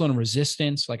 Insulin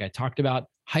resistance, like I talked about.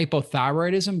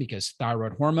 Hypothyroidism, because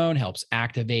thyroid hormone helps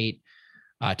activate,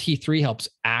 T3 helps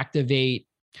activate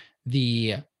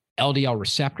the LDL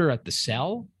receptor at the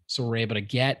cell. So we're able to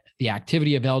get the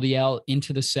activity of LDL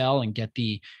into the cell and get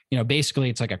the, basically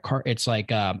it's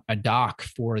like a dock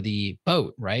for the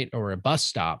boat, right? Or a bus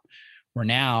stop, where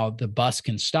now the bus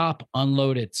can stop,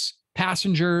 unload its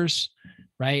passengers,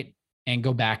 right? And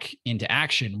go back into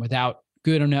action. Without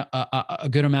a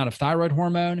good amount of thyroid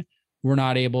hormone, we're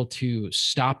not able to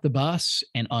stop the bus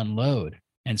and unload.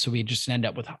 And so we just end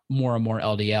up with more and more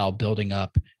LDL building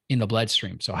up in the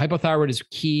bloodstream. So hypothyroid is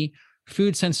key.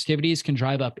 Food sensitivities can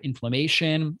drive up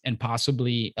inflammation and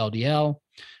possibly LDL,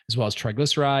 as well as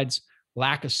triglycerides.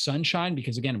 Lack of sunshine,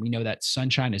 because again, we know that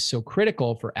sunshine is so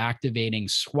critical for activating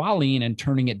squalene and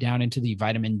turning it down into the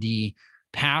vitamin D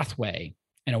pathway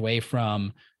and away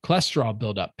from cholesterol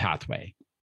buildup pathway.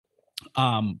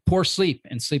 Poor sleep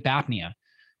and sleep apnea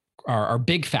are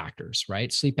big factors,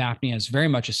 right? Sleep apnea is very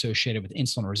much associated with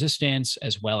insulin resistance,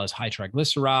 as well as high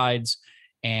triglycerides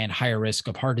and higher risk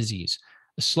of heart disease.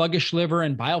 A sluggish liver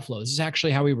and bile flow. This is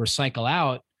actually how we recycle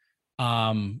out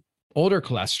older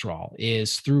cholesterol,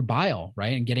 is through bile,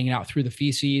 right? And getting it out through the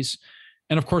feces.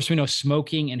 And of course, we know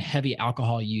smoking and heavy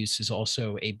alcohol use is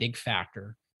also a big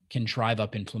factor. Can drive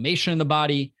up inflammation in the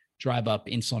body, drive up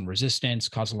insulin resistance,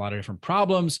 cause a lot of different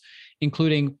problems,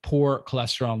 including poor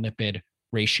cholesterol and lipid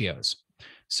ratios.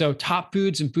 So top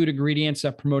foods and food ingredients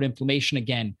that promote inflammation,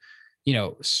 again,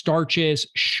 starches,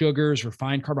 sugars,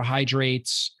 refined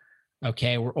carbohydrates.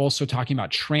 Okay, we're also talking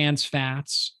about trans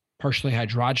fats, partially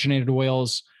hydrogenated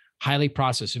oils, highly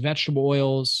processed vegetable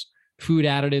oils, food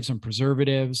additives and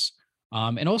preservatives,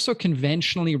 and also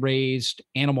conventionally raised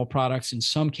animal products in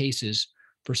some cases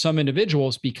for some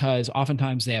individuals, because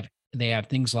oftentimes they have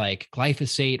things like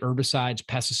glyphosate, herbicides,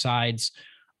 pesticides,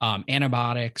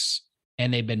 antibiotics,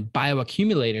 and they've been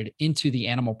bioaccumulated into the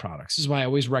animal products. This is why I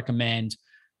always recommend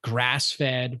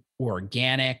grass-fed,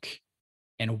 organic,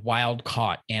 and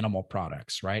wild-caught animal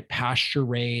products, right?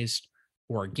 Pasture-raised,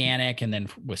 organic, and then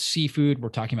with seafood, we're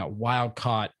talking about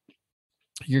wild-caught.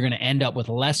 You're going to end up with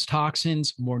less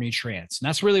toxins, more nutrients. And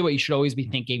that's really what you should always be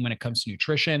thinking when it comes to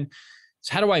nutrition.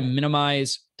 So how do I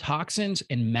minimize toxins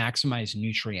and maximize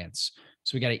nutrients?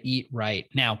 So we got to eat right.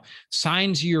 Now,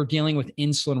 signs you're dealing with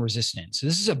insulin resistance. So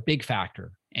this is a big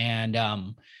factor. And,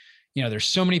 there's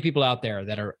so many people out there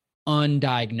that are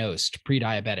undiagnosed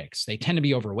pre-diabetics. They tend to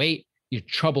be overweight. You have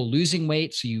trouble losing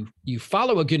weight. So you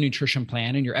follow a good nutrition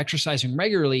plan and you're exercising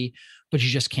regularly, but you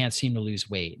just can't seem to lose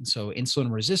weight. And so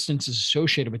insulin resistance is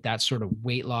associated with that sort of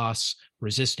weight loss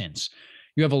resistance.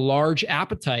 You have a large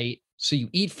appetite, so you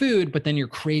eat food, but then you're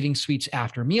craving sweets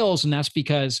after meals. And that's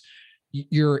because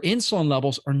your insulin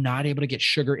levels are not able to get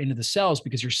sugar into the cells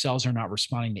because your cells are not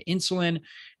responding to insulin.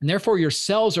 And therefore, your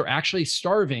cells are actually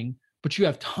starving, but you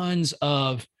have tons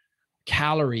of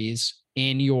calories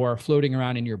floating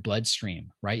around in your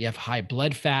bloodstream, right? You have high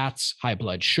blood fats, high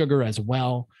blood sugar as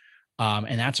well.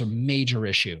 And that's a major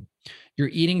issue. You're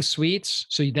eating sweets.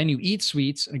 So then you eat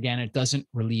sweets. Again, it doesn't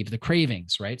relieve the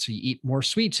cravings, right? So you eat more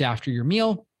sweets after your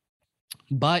meal,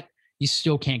 but you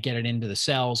still can't get it into the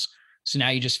cells. So now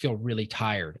you just feel really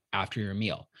tired after your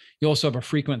meal. You also have a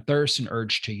frequent thirst and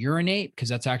urge to urinate, because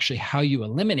that's actually how you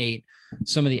eliminate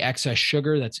some of the excess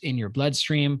sugar that's in your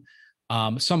bloodstream.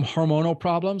 Some hormonal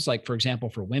problems, like for example,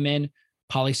 for women,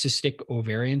 polycystic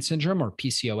ovarian syndrome or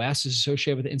PCOS is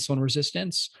associated with insulin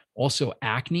resistance. Also,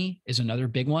 acne is another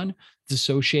big one. It's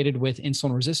associated with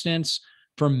insulin resistance.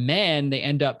 For men, they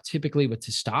end up typically with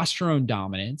testosterone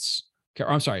dominance. Or,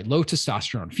 I'm sorry, low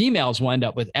testosterone. Females will end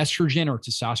up with estrogen or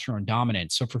testosterone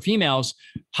dominance. So for females,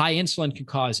 high insulin can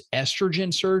cause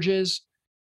estrogen surges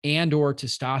and or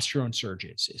testosterone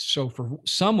surges. So for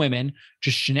some women,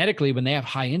 just genetically, when they have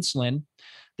high insulin,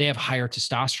 they have higher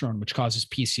testosterone, which causes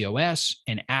PCOS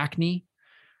and acne.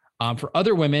 For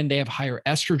other women, they have higher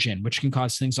estrogen, which can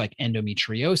cause things like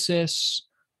endometriosis,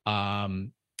 a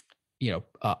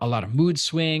lot of mood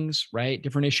swings, right?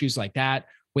 Different issues like that.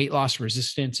 Weight loss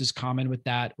resistance is common with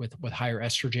that, with higher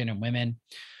estrogen in women.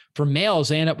 For males,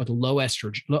 they end up with low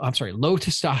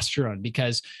testosterone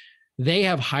because they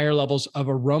have higher levels of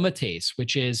aromatase,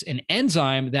 which is an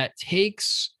enzyme that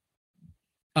takes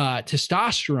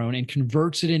testosterone and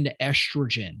converts it into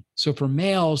estrogen. So for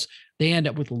males, they end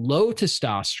up with low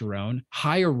testosterone,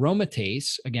 high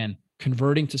aromatase, again,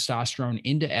 converting testosterone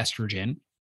into estrogen,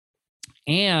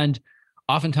 and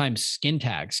oftentimes skin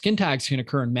tags. Skin tags can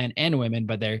occur in men and women,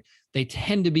 but they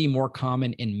tend to be more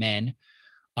common in men.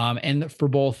 And for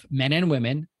both men and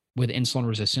women with insulin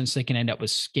resistance, they can end up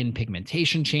with skin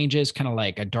pigmentation changes, kind of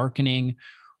like a darkening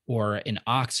or an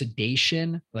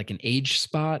oxidation, like an age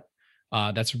spot.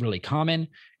 That's really common.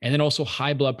 And then also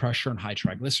high blood pressure and high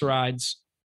triglycerides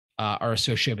are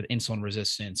associated with insulin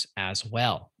resistance as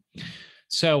well.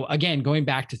 So again, going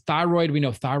back to thyroid, we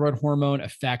know thyroid hormone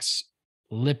affects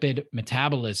lipid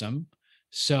metabolism.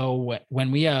 So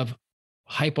when we have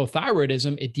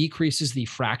hypothyroidism, it decreases the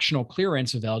fractional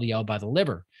clearance of LDL by the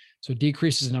liver. So it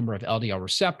decreases the number of LDL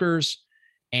receptors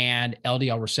and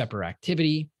LDL receptor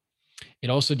activity. It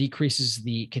also decreases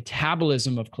the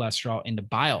catabolism of cholesterol into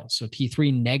bile. So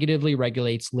T3 negatively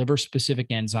regulates liver-specific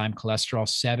enzyme cholesterol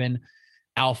 7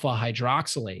 alpha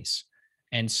hydroxylase.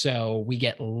 And so we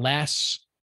get less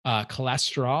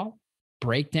cholesterol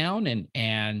breakdown.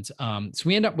 And so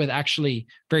we end up with actually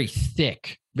very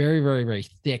thick, very, very, very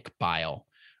thick bile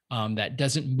that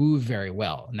doesn't move very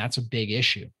well. And that's a big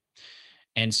issue.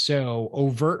 And so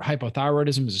overt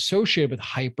hypothyroidism is associated with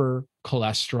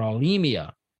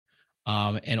hypercholesterolemia.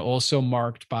 And also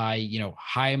marked by,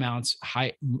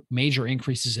 major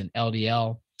increases in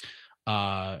LDL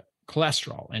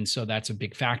cholesterol. And so that's a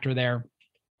big factor there.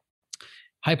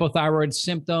 Hypothyroid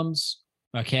symptoms.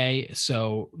 Okay.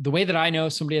 So the way that I know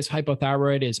somebody has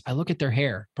hypothyroid is I look at their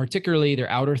hair, particularly their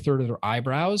outer third of their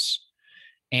eyebrows,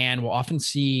 and we'll often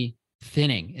see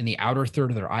thinning in the outer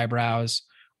third of their eyebrows.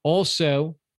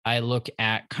 Also, I look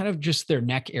at kind of just their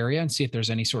neck area and see if there's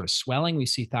any sort of swelling. We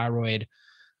see thyroid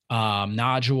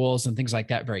nodules and things like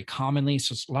that very commonly.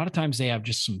 So a lot of times they have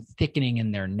just some thickening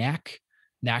in their neck.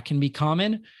 That can be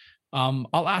common.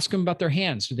 I'll ask them about their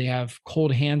hands. Do they have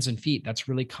cold hands and feet? That's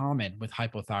really common with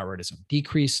hypothyroidism.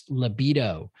 Decreased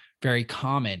libido, very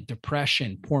common.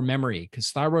 Depression, poor memory,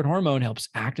 because thyroid hormone helps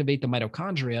activate the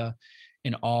mitochondria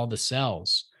in all the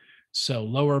cells. So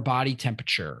lower body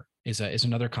temperature is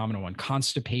another common one.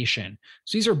 Constipation.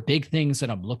 So these are big things that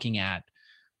I'm looking at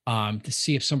to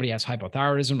see if somebody has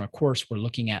hypothyroidism. Of course, we're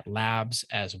looking at labs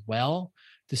as well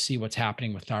to see what's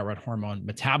happening with thyroid hormone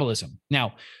metabolism.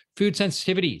 Now, food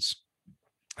sensitivities,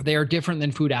 they are different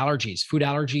than food allergies. Food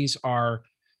allergies are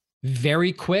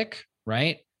very quick,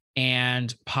 right?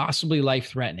 And possibly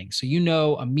life-threatening. So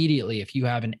immediately if you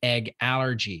have an egg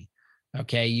allergy,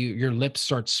 okay, your lips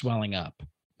start swelling up.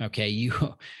 Okay,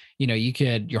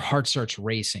 your heart starts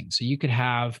racing. So you could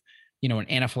have an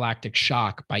anaphylactic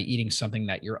shock by eating something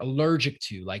that you're allergic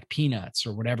to, like peanuts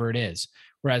or whatever it is.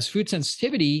 Whereas food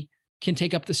sensitivity can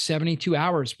take up to 72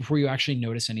 hours before you actually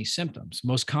notice any symptoms.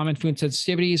 Most common food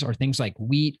sensitivities are things like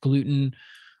wheat, gluten,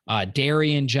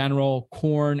 dairy in general,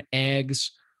 corn,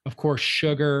 eggs. Of course,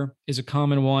 sugar is a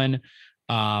common one.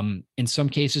 In some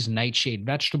cases, nightshade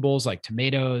vegetables like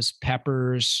tomatoes,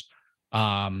 peppers,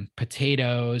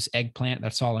 potatoes, eggplant,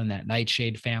 that's all in that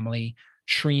nightshade family.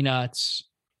 Tree nuts,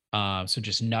 so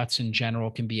just nuts in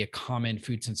general can be a common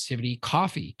food sensitivity.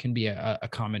 Coffee can be a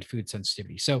common food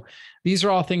sensitivity. So these are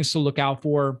all things to look out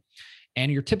for.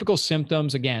 And your typical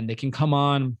symptoms, again, they can come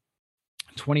on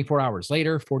 24 hours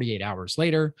later, 48 hours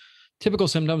later. Typical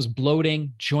symptoms: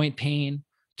 bloating, joint pain,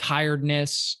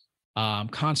 tiredness,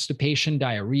 constipation,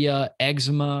 diarrhea,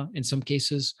 eczema in some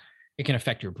cases. It can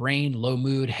affect your brain, low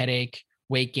mood, headache,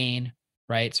 weight gain,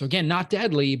 right? So again, not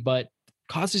deadly, but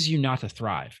causes you not to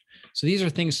thrive. So these are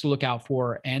things to look out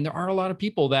for. And there are a lot of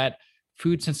people that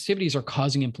food sensitivities are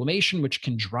causing inflammation, which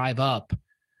can drive up,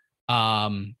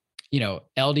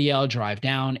 LDL, drive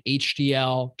down,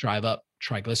 HDL, drive up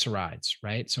triglycerides,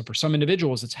 right? So for some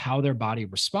individuals, it's how their body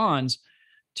responds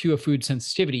to a food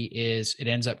sensitivity is it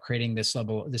ends up creating this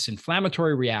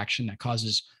inflammatory reaction that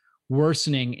causes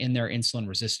worsening in their insulin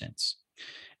resistance.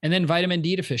 And then vitamin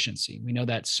D deficiency. We know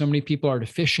that so many people are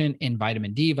deficient in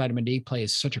vitamin D. Vitamin D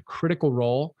plays such a critical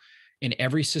role in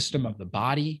every system of the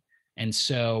body. And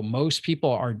so most people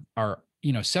are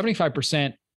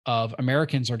 75% of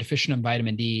Americans are deficient in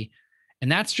vitamin D.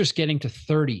 And that's just getting to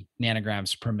 30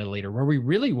 nanograms per milliliter. Where we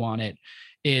really want it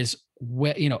is,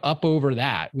 up over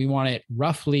that. We want it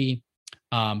roughly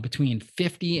between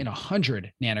 50 and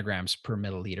 100 nanograms per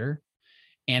milliliter.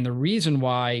 And the reason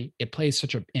why it plays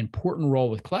such an important role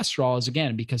with cholesterol is,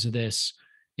 again, because of this.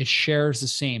 It shares the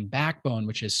same backbone,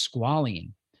 which is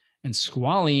squalene. And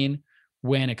squalene,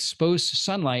 when exposed to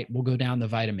sunlight, will go down the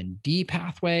vitamin D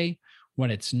pathway.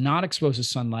 When it's not exposed to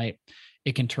sunlight,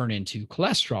 it can turn into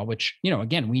cholesterol, which,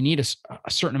 again, we need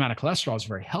a certain amount of cholesterol. Is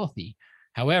very healthy.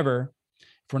 However,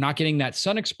 if we're not getting that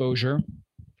sun exposure,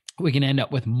 we can end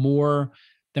up with more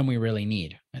than we really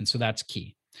need. And so that's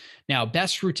key. Now,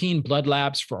 best routine blood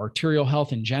labs for arterial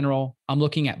health in general. I'm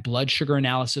looking at blood sugar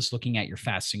analysis, looking at your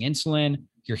fasting insulin,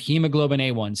 your hemoglobin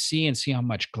A1C, and see how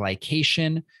much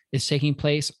glycation is taking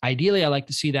place. Ideally, I like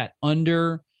to see that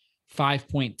under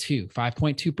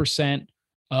 5.2%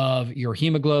 of your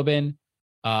hemoglobin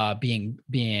being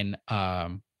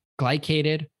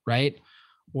glycated, right?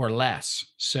 Or less.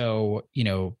 So,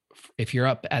 if you're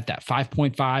up at that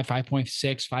 5.5,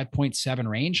 5.6, 5.7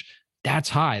 range, that's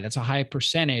high. That's a high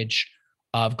percentage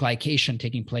of glycation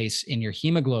taking place in your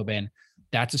hemoglobin.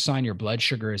 That's a sign your blood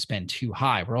sugar has been too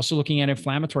high. We're also looking at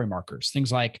inflammatory markers,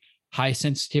 things like high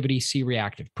sensitivity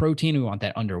C-reactive protein. We want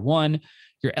that under 1.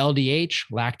 Your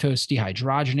LDH, lactose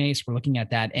dehydrogenase, we're looking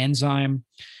at that enzyme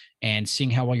and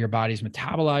seeing how well your body's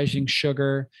metabolizing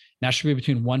sugar. That should be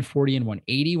between 140 and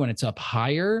 180. When it's up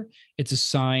higher, it's a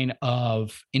sign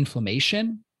of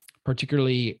inflammation,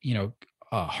 particularly,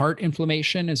 heart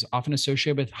inflammation is often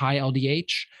associated with high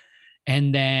LDH.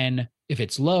 And then if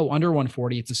it's low, under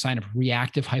 140, it's a sign of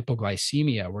reactive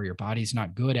hypoglycemia, where your body's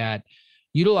not good at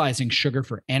utilizing sugar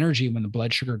for energy when the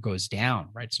blood sugar goes down,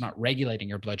 right? It's not regulating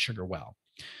your blood sugar well.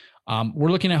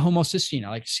 We're looking at homocysteine. I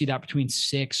like to see that between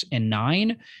 6 and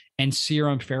 9, and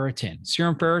serum ferritin.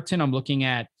 Serum ferritin, I'm looking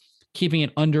at keeping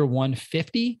it under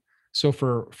 150. So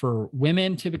for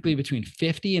women, typically between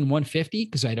 50 and 150,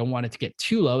 because I don't want it to get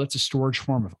too low. It's a storage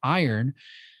form of iron.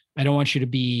 I don't want you to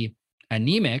be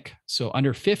anemic. So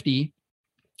under 50,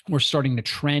 we're starting to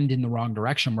trend in the wrong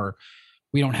direction where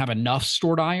we don't have enough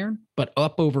stored iron. But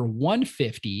up over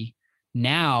 150,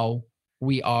 now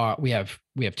we have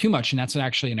too much. And that's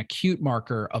actually an acute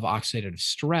marker of oxidative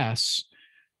stress,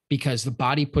 because the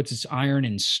body puts its iron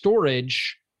in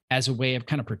storage as a way of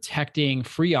kind of protecting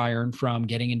free iron from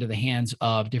getting into the hands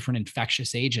of different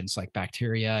infectious agents like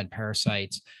bacteria and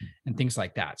parasites and things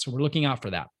like that. So we're looking out for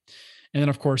that. And then,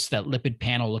 of course, that lipid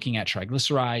panel looking at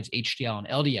triglycerides, HDL, and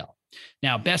LDL.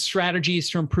 Now, best strategies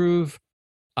to improve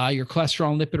your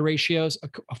cholesterol and lipid ratios,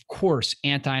 of course,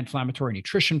 anti-inflammatory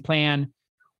nutrition plan.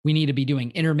 We need to be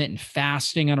doing intermittent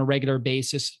fasting on a regular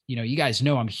basis. You guys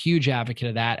know I'm a huge advocate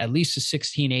of that. At least a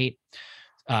 16-8.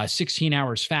 16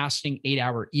 hours fasting,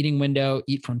 8-hour eating window,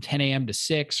 eat from 10 a.m. to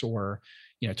 6 or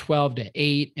 12 to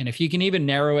 8. And if you can even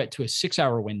narrow it to a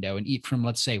 6-hour window and eat from,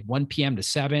 let's say, 1 p.m. to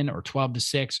 7 or 12 to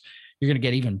 6, you're going to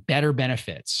get even better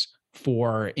benefits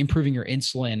for improving your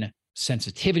insulin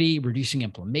sensitivity, reducing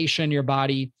inflammation in your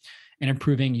body, and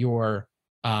improving your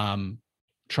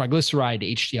triglyceride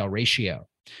to HDL ratio.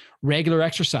 Regular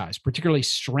exercise, particularly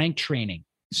strength training,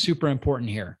 super important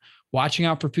here. Watching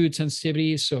out for food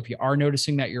sensitivities. So if you are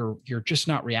noticing that you're just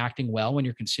not reacting well when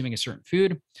you're consuming a certain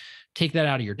food, take that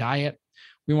out of your diet.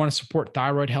 We want to support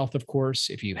thyroid health, of course.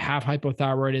 If you have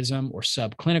hypothyroidism or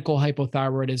subclinical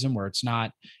hypothyroidism, where it's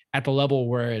not at the level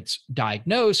where it's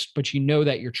diagnosed, but you know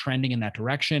that you're trending in that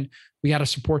direction, we got to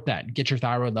support that and get your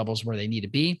thyroid levels where they need to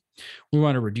be. We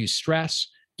want to reduce stress,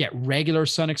 get regular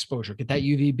sun exposure, get that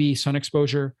UVB sun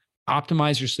exposure,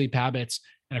 optimize your sleep habits,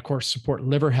 and of course, support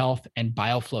liver health and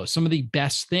bile flow. Some of the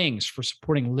best things for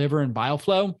supporting liver and bile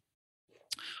flow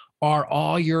are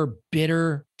all your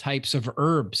bitter types of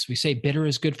herbs. We say bitter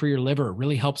is good for your liver. It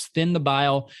really helps thin the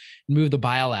bile and move the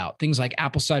bile out. Things like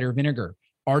apple cider vinegar,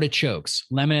 artichokes,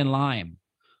 lemon and lime.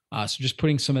 So just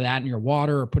putting some of that in your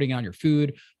water or putting it on your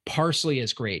food. Parsley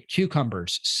is great.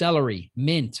 Cucumbers, celery,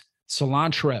 mint,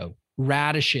 cilantro,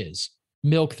 radishes,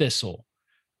 milk thistle,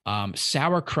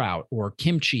 sauerkraut or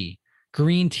kimchi,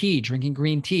 green tea, drinking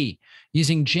green tea,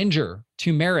 using ginger,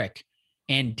 turmeric,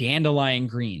 and dandelion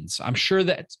greens. I'm sure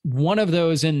that one of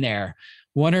those in there,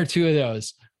 one or two of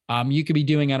those, you could be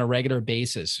doing on a regular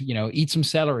basis. You know, eat some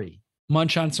celery,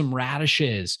 munch on some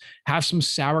radishes, have some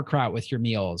sauerkraut with your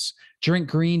meals, drink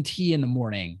green tea in the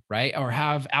morning, right? Or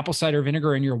have apple cider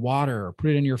vinegar in your water or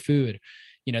put it in your food.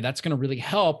 You know, that's going to really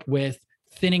help with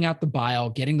thinning out the bile,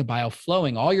 getting the bile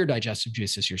flowing, all your digestive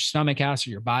juices, your stomach acid,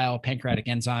 your bile, pancreatic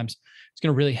enzymes. It's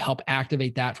going to really help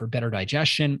activate that for better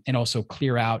digestion and also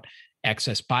clear out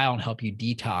excess bile and help you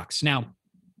detox. Now,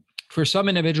 for some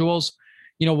individuals,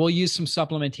 you know, we'll use some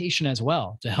supplementation as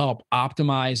well to help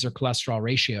optimize their cholesterol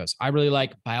ratios. I really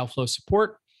like BioFlow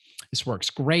Support. This works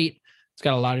great. It's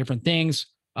got a lot of different things,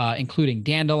 including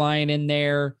dandelion in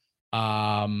there.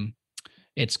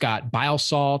 It's got bile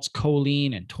salts,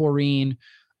 choline and taurine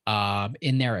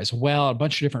in there as well. A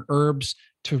bunch of different herbs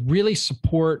to really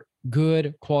support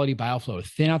good quality bile flow,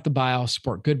 thin out the bile,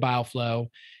 support good bile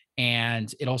flow.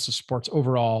 And it also supports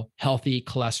overall healthy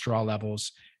cholesterol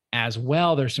levels as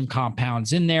well. There's some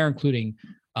compounds in there, including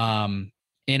inositol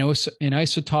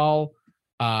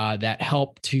that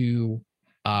help to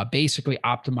basically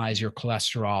optimize your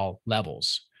cholesterol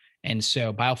levels. And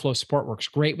so BioFlow Support works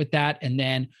great with that. And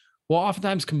then we'll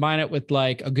oftentimes combine it with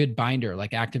like a good binder,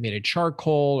 like activated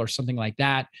charcoal or something like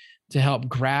that, to help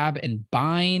grab and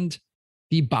bind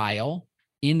the bile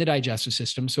in the digestive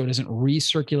system so it doesn't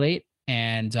recirculate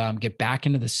and get back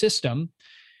into the system,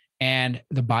 and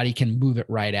the body can move it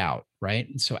right out, right?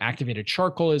 And so activated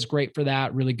charcoal is great for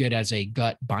that, really good as a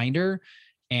gut binder,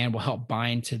 and will help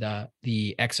bind to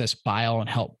the excess bile and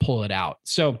help pull it out.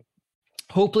 So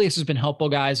hopefully this has been helpful,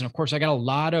 guys. And of course, I got a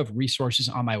lot of resources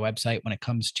on my website when it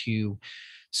comes to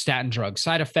statin drug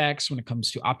side effects, when it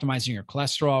comes to optimizing your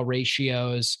cholesterol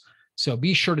ratios. So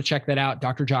be sure to check that out,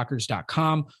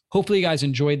 drjockers.com. Hopefully you guys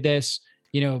enjoyed this.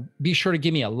 You know, be sure to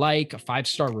give me a like, a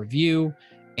 5-star review,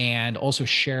 and also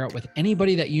share it with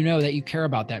anybody that you know that you care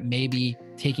about that may be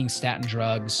taking statin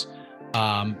drugs.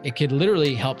 It could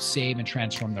literally help save and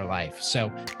transform their life.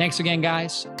 So thanks again,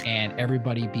 guys, and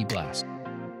everybody be blessed.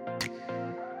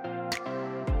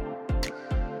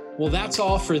 Well, that's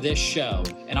all for this show.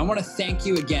 And I want to thank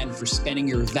you again for spending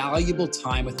your valuable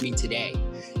time with me today.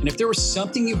 And if there was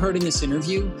something you heard in this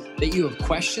interview that you have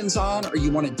questions on or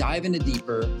you want to dive into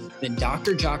deeper, then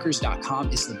drjockers.com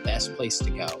is the best place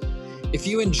to go. If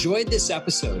you enjoyed this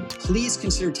episode, please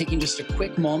consider taking just a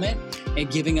quick moment and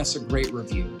giving us a great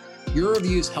review. Your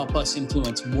reviews help us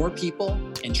influence more people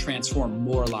and transform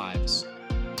more lives.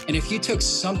 And if you took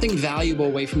something valuable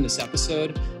away from this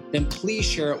episode, then please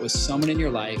share it with someone in your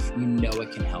life you know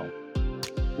it can help.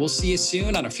 We'll see you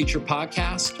soon on a future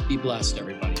podcast. Be blessed,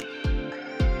 everybody.